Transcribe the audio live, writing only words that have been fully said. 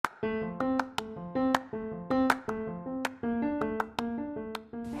Hello,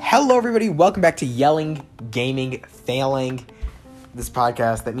 everybody. Welcome back to Yelling, Gaming, Failing, this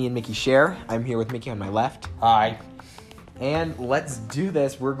podcast that me and Mickey share. I'm here with Mickey on my left. Hi. And let's do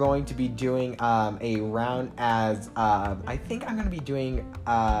this. We're going to be doing a round as, I think I'm going to be doing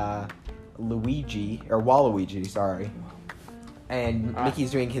Waluigi, sorry. And Mickey's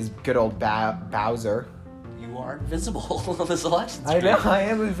doing his good old Bowser. You are invisible on the selection I screen. know, I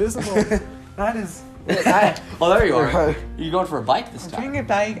am invisible. That is... Oh, there you are. You're going for a bike this time.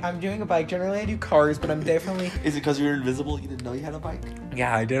 I'm doing a bike. Generally, I do cars, but I'm definitely... Is it because you're invisible? You didn't know you had a bike?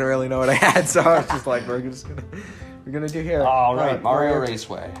 Yeah, I didn't really know what I had, so I was just like, we're gonna do here. All right, Mario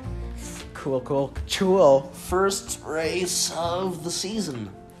Raceway. Cool. First race of the season.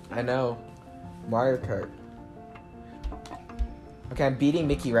 I know. Mario Kart. Okay, I'm beating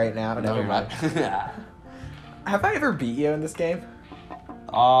Mickey right now. No, you're not. Have I ever beat you in this game?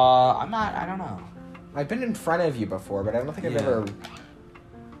 I'm not. I don't know. I've been in front of you before, but I don't think I've ever...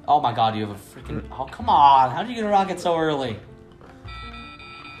 Oh my god, you have a freaking... Oh, come on. How did you get a rocket so early?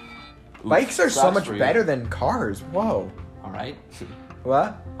 Oof, Bikes are so much better than cars. Whoa. Alright.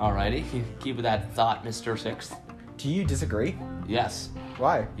 What? Alrighty. Keep with that thought, Mr. Sixth. Do you disagree? Yes.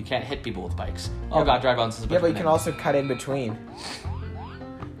 Why? You can't hit people with bikes. Oh god, drive on. Yeah, but you can also cut in between.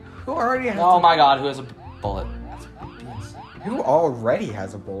 Who already has my god, who has a bullet? Who already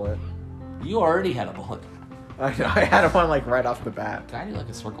has a bullet? You already had a bullet. I know, I had one like right off the bat. Can I do like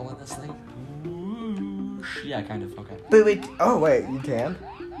a circle in this thing? Ooh, yeah, kind of. Okay. But wait, oh wait, you can?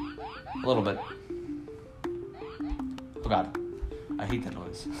 A little bit. Oh god. I hate that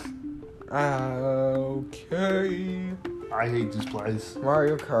noise. Okay. I hate this place.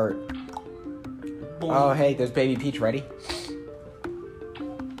 Mario Kart. Boing. Oh hey, there's Baby Peach ready.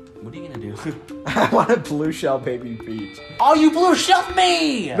 What are you gonna do? I want a blue shell Baby Peach. Oh, you blue shelled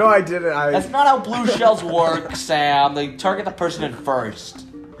me! No, I didn't. That's not how blue shells work, Sam. They target the person in first.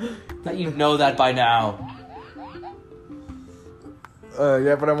 That you know that by now.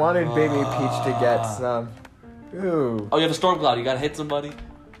 Yeah, but I wanted Baby Peach to get some. Ooh. Oh, you have a storm cloud. You gotta hit somebody.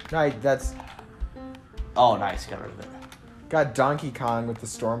 Right, that's. Oh, nice. Got rid of it. Got Donkey Kong with the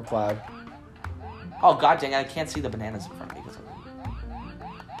storm cloud. Oh god dang! I can't see the bananas in front of me.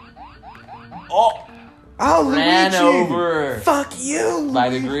 Oh! Ran Luigi! over. Fuck you! By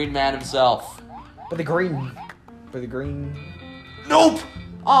the green man himself. By the green. Nope!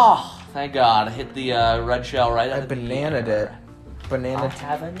 Oh, thank God. I hit the red shell right I under the bananaed it. I'll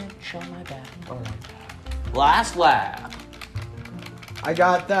have an inch on my back. Oh. Last lap. I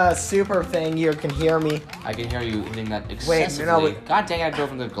got the super thing. You can hear me. I can hear you hitting that excessively. Wait, no, God dang, I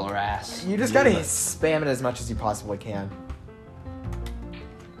drove into the grass. You just gotta spam it as much as you possibly can.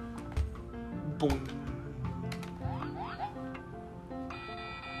 Boom.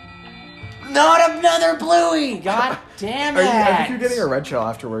 Not another bluey! God damn it! I think you're getting a red shell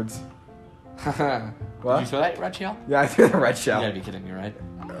afterwards. What? Did you throw that red shell? Yeah, I threw the red You shell. gotta be kidding me, right?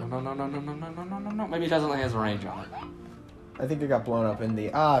 No. Maybe it doesn't have a range on it. I think it got blown up in the...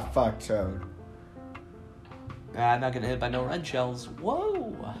 fuck, Toad. I'm not gonna hit by no red shells.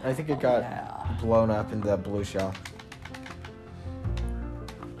 Whoa! I think it got blown up in the blue shell.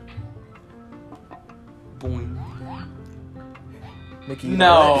 Boing. Mickey,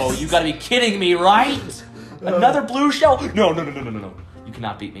 No, you gotta be kidding me, right? Another blue shell? No. You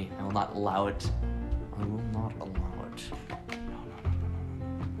cannot beat me. I will not allow it. I will not allow it. No.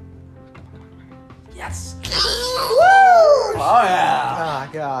 Yes! Woo! Oh, yeah! Ah,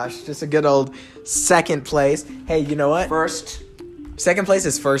 gosh. Just a good old second place. Hey, you know what? First. Second place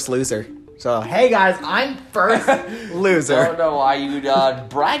is first loser. So, hey guys, I'm first loser. I don't know why you'd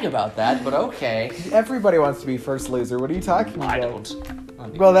brag about that, but okay. Everybody wants to be first loser. What are you talking about? I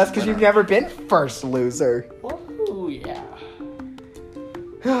don't. Well, that's because you've never been first loser. Oh, yeah.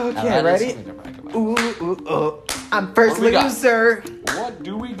 Okay, ready? Ooh. I'm first loser. What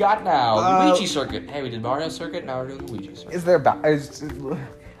do we got now? Luigi circuit. Hey, we did Mario circuit. Now we're doing Luigi circuit. Is there?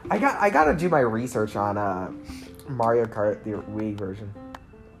 I gotta do my research on Mario Kart, the Wii version.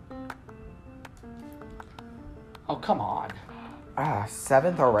 Oh, come on.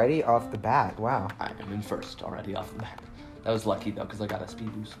 7th already off the bat. Wow. I am in first already off the bat. That was lucky, though, because I got a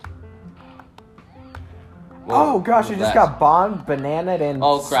speed boost. Whoa, oh, gosh, I just got bombed, bananaed, and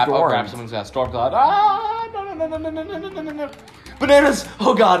crap, stormed. Someone's got a storm cloud. No. Bananas!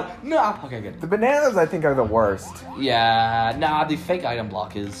 Oh, God. No. Okay, good. The bananas, I think, are the worst. Yeah, nah, the fake item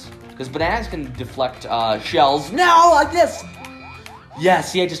block is. Because bananas can deflect shells. No, like this! Yeah,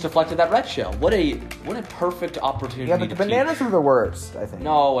 see, I just deflected that red shell. What a perfect opportunity. Yeah, but the bananas are the worst, I think.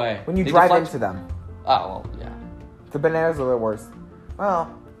 No way. When you drive into them. Oh, well, yeah. The bananas are the worst.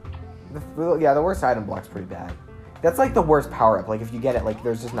 Well, The worst item block's pretty bad. That's like the worst power up. Like if you get it, like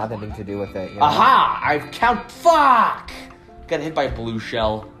there's just nothing to do with it. You know? Aha! Fuck! Got hit by a blue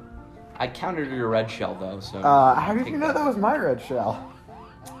shell. I countered your red shell though, so. How did you know that was my red shell?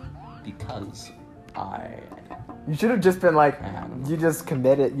 Because You should have just been like, you just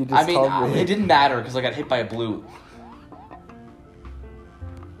committed. You just told me. It didn't matter because I got hit by a blue.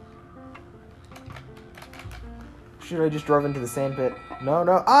 Should I just drove into the sand pit? No.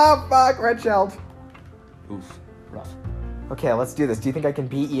 Oh fuck! Red shelled. Oof. Rough. Okay, let's do this. Do you think I can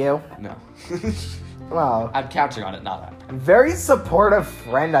beat you? No. Wow. I'm counting on it, not that. Very supportive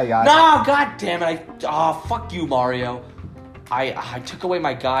friend I got. No, god damn it. Fuck you, Mario. I took away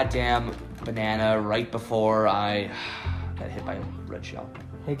my goddamn banana right before I got hit by a red shell.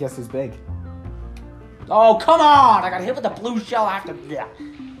 Hey, guess who's big? Oh, come on! I got hit with the blue shell after. Yeah.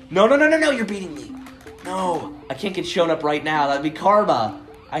 No, you're beating me. No, I can't get shown up right now. That'd be karma.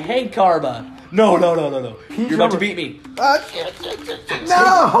 I hate karma. No. You're about to beat me.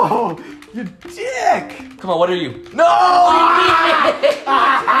 No! You dick! Come on, what are you? No!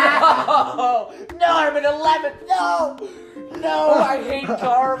 No, I'm in 11th. No, I hate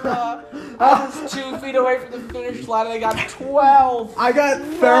karma. I was 2 feet away from the finish line and I got 12. I got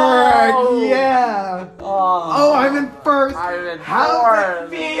 3rd. No. Yeah. Oh, I'm in 1st. I'm in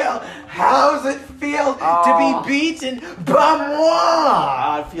 4th. How's it feel to be beaten by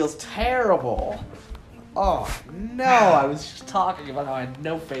moi? It feels terrible. Oh, no. I was just talking about how I had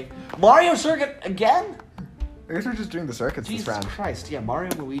no faith. Mario Circuit again? I guess we're just doing the circuits Jesus this round. Christ. Yeah,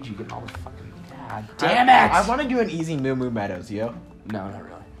 Mario and Luigi getting all the fucking... God damn it! I want to do an easy Moo Moo Meadows, yo. No, not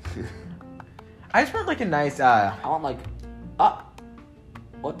really. I just want like a nice, I want like...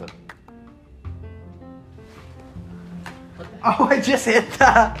 What the... Oh, I just hit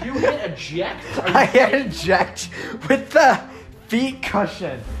the... You hit eject? I hit eject with the feet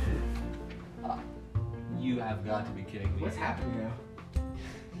cushion. You have got to be kidding me. What's happening now?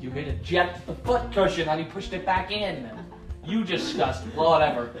 You hit eject the foot cushion and you pushed it back in. You disgust. Well,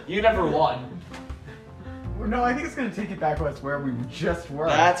 whatever. You never won. No, I think it's gonna take it back where we just were.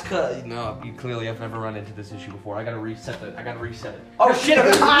 That's cause no, you clearly have never run into this issue before. I gotta reset it. Oh shit!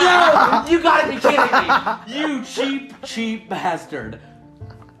 No! You gotta be kidding me! You cheap bastard!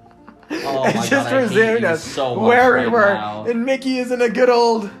 Oh my just god, I hate resumed you us so much where right we were, now. and Mickey is in a good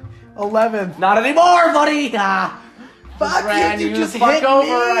old 11th. Not anymore, buddy! Fuck you just fuck hit over.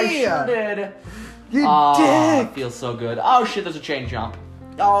 me. I sure did. You It dick. feels so good. Oh shit! There's a chain jump.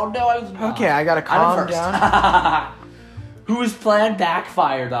 Oh no, I was not. Okay, I gotta calm down. Whose plan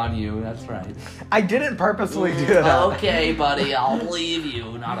backfired on you? That's right. I didn't purposely do that. Okay, buddy, I'll believe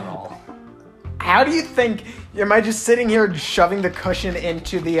you. Not at all. How do you think? Am I just sitting here shoving the cushion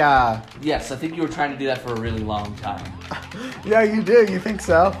into the? Yes, I think you were trying to do that for a really long time. Yeah, you do. You think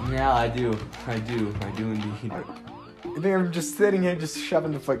so? Yeah, I do indeed. You think I'm just sitting here, just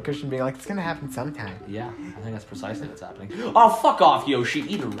shoving the foot cushion, being like, it's gonna happen sometime. Yeah, I think that's precisely what's happening. Oh, fuck off, Yoshi.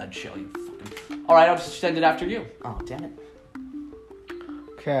 Eat a red shell, you fucking... Alright, I'll just send it after you. Oh, damn it.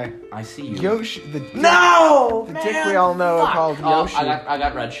 Okay. I see you. Yoshi, the No! the dick we all know called Yoshi. I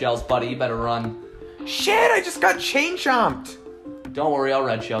got red shells, buddy. You better run. Shit, I just got chain chomped. Don't worry, I'll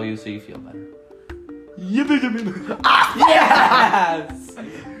red shell you so you feel better. Yes!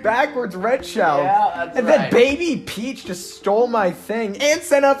 Backwards red shell. Yeah, that's and right. then Baby Peach just stole my thing and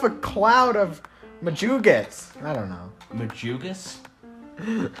sent up a cloud of Majugas. I don't know. Majugas?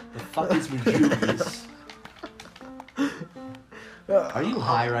 The fuck is Majugas? Are you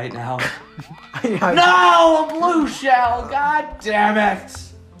high right now? No! A blue shell! God damn it!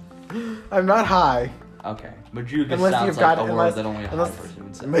 I'm not high. Okay. Majugas Unless sounds you've like got a unless, word that only a high unless, person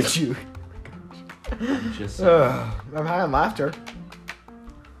would say. Maju. Just I'm high on laughter.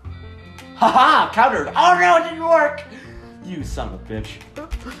 Haha! Countered! Oh no, it didn't work! You son of a bitch.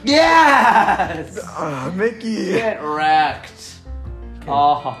 Yes! Mickey. Get wrecked.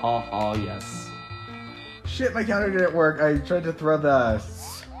 Oh, yes. Shit, my counter didn't work. I tried to throw the...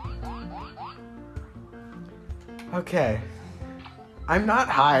 Okay. I'm not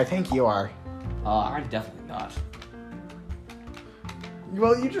high. I think you are. I'm definitely not.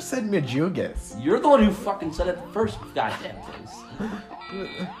 Well, you just said Majugas. You're the one who fucking said it first, goddamn face.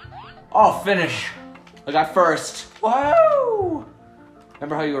 Oh, finish. I got first. Whoa!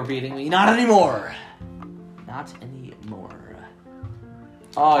 Remember how you were beating me? Not anymore. Not anymore.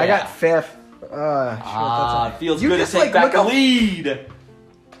 Oh, I yeah. got 5th. Shit, It feels You good to just, take like, back look the up- lead.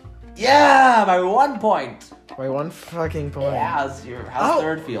 Yeah, by 1 point. By 1 fucking point. Yeah, how's Oh.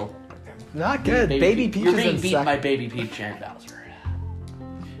 third feel? Not good. Baby Peach You're is being in beaten second. by Baby Peach and Bowser.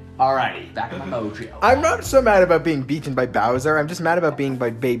 Alrighty, back in my mojo. I'm not so mad about being beaten by Bowser. I'm just mad about being by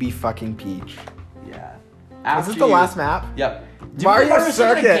baby fucking Peach. Yeah. Is this the last map? Yep. Did Mario we play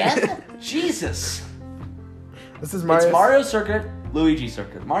Circuit. again? Jesus. This is Mario. It's Mario Circuit, Luigi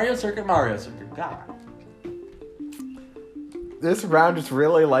Circuit. Mario Circuit, Mario Circuit. God. This round just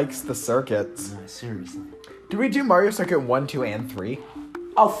really likes the circuits. No, seriously. Did we do Mario Circuit 1, 2, and 3?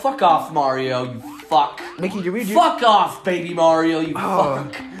 Oh, fuck off, Mario, you fuck. Mickey, did we do... Fuck off, baby Mario, you Oh.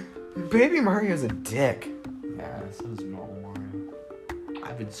 fuck. Baby Mario's a dick. Yeah, so is normal Mario.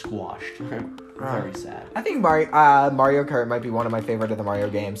 I've been squashed. Very sad. I think Mario Kart might be one of my favorite of the Mario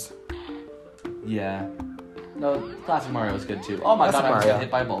games. Yeah. No, classic Mario is good too. Oh my Classic god, I just Mario. got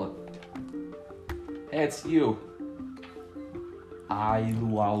hit by a bullet. Hey, it's you.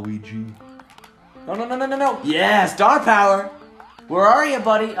 Luigi. No. Yeah, star power. Where are you,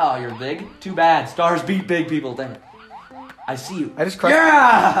 buddy? Oh, you're big? Too bad. Stars beat big people, damn it. I see you. I just crushed...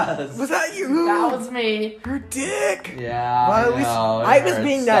 Yes! Was that you? That was me. You're a dick. Yeah, Well, at least I was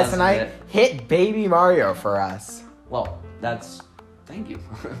being nice and I hit Baby Mario for us. Well, that's... Thank you.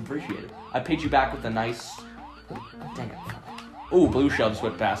 Appreciate it. I paid you back with a nice... Dang it. Ooh, blue shell just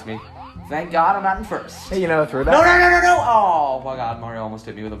went past me. Thank God I'm not in first. Hey, you know, through that. No! Oh my God, Mario almost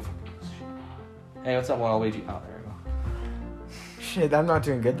hit me with a... Hey, what's up, Waluigi? Oh, there you go. Shit, I'm not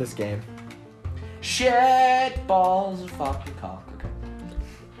doing good this game. Shit balls of fucking cock. Okay.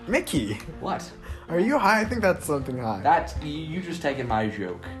 Mickey, What? are you high? I think that's something high. That you just taking my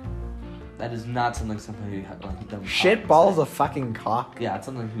joke. That is not something somebody like Shit balls of fucking cock. Yeah, it's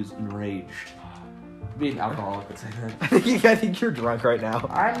something who's enraged. Being alcoholic would say that. I think you're drunk right now.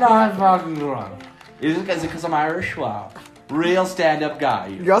 I'm not fucking drunk. Is it because I'm Irish? Wow. Real stand-up guy.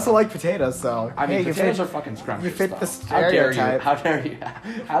 You also like potatoes, so I mean, hey, potatoes are fucking scrumptious. you fit the though. How dare you?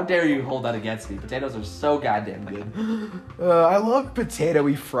 stereotype. How dare you hold that against me? Potatoes are so goddamn good. I love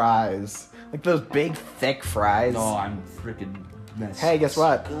potatoy fries, like those big thick fries. No, I'm freaking messed. Hey, guess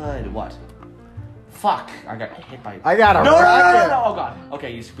what? Good. What? Fuck! I got hit by. I got a No! rocket. Oh god.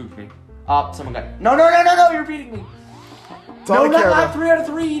 Okay, you spooked me. Someone got. No! You're beating me. That's all No, I care not about. 3 out of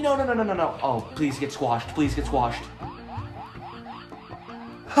 3. No. Oh, please get squashed. Please get squashed.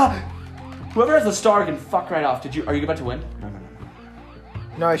 Whoever has the star can fuck right off. Are you about to win? No.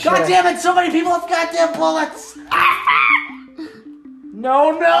 No, I should. God damn it! So many people have goddamn bullets.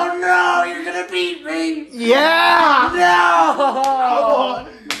 No! You're gonna beat me. Yeah. No!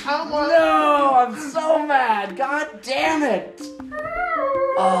 Come on. No! I'm so mad. God damn it!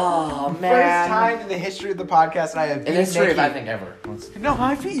 Oh man! First time in the history of the podcast I have in beat the history of Mickey. I think ever. No,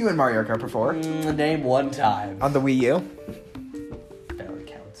 I've beat you in Mario Kart before. Name one time. On the Wii U. Barely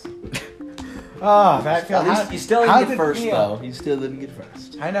counts. Oh, that feels. At least you still how didn't get did it first feel? though. You still didn't get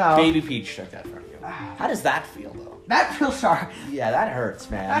first. I know. Baby Peach took that from you. How does that feel though? That feels sorry. Yeah, that hurts,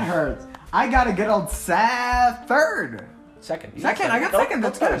 man. That hurts. I got a good old third. Second. You Second, I got second.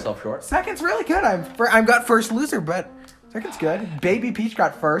 That's Don't cut good. yourself short. Second's really good. I've got first loser, but second's good. Baby Peach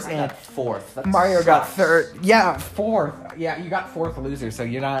got first, I and got fourth. That Mario got sucks. third. Yeah, fourth. Yeah, you got fourth loser, so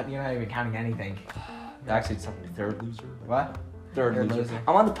you're not even counting anything. Actually, it's something. Third loser. What? Third Third loser. loser.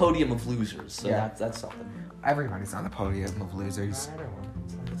 I'm on the podium of losers, so Yeah. that's something. Everybody's on the podium of losers. Everyone.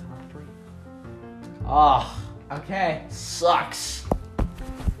 It's like the top 3. Ah, Okay. sucks.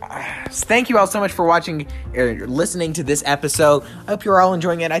 Thank you all so much for watching or listening to this episode. I hope you're all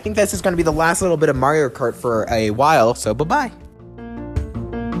enjoying it. I think this is going to be the last little bit of Mario Kart for a while, so bye-bye.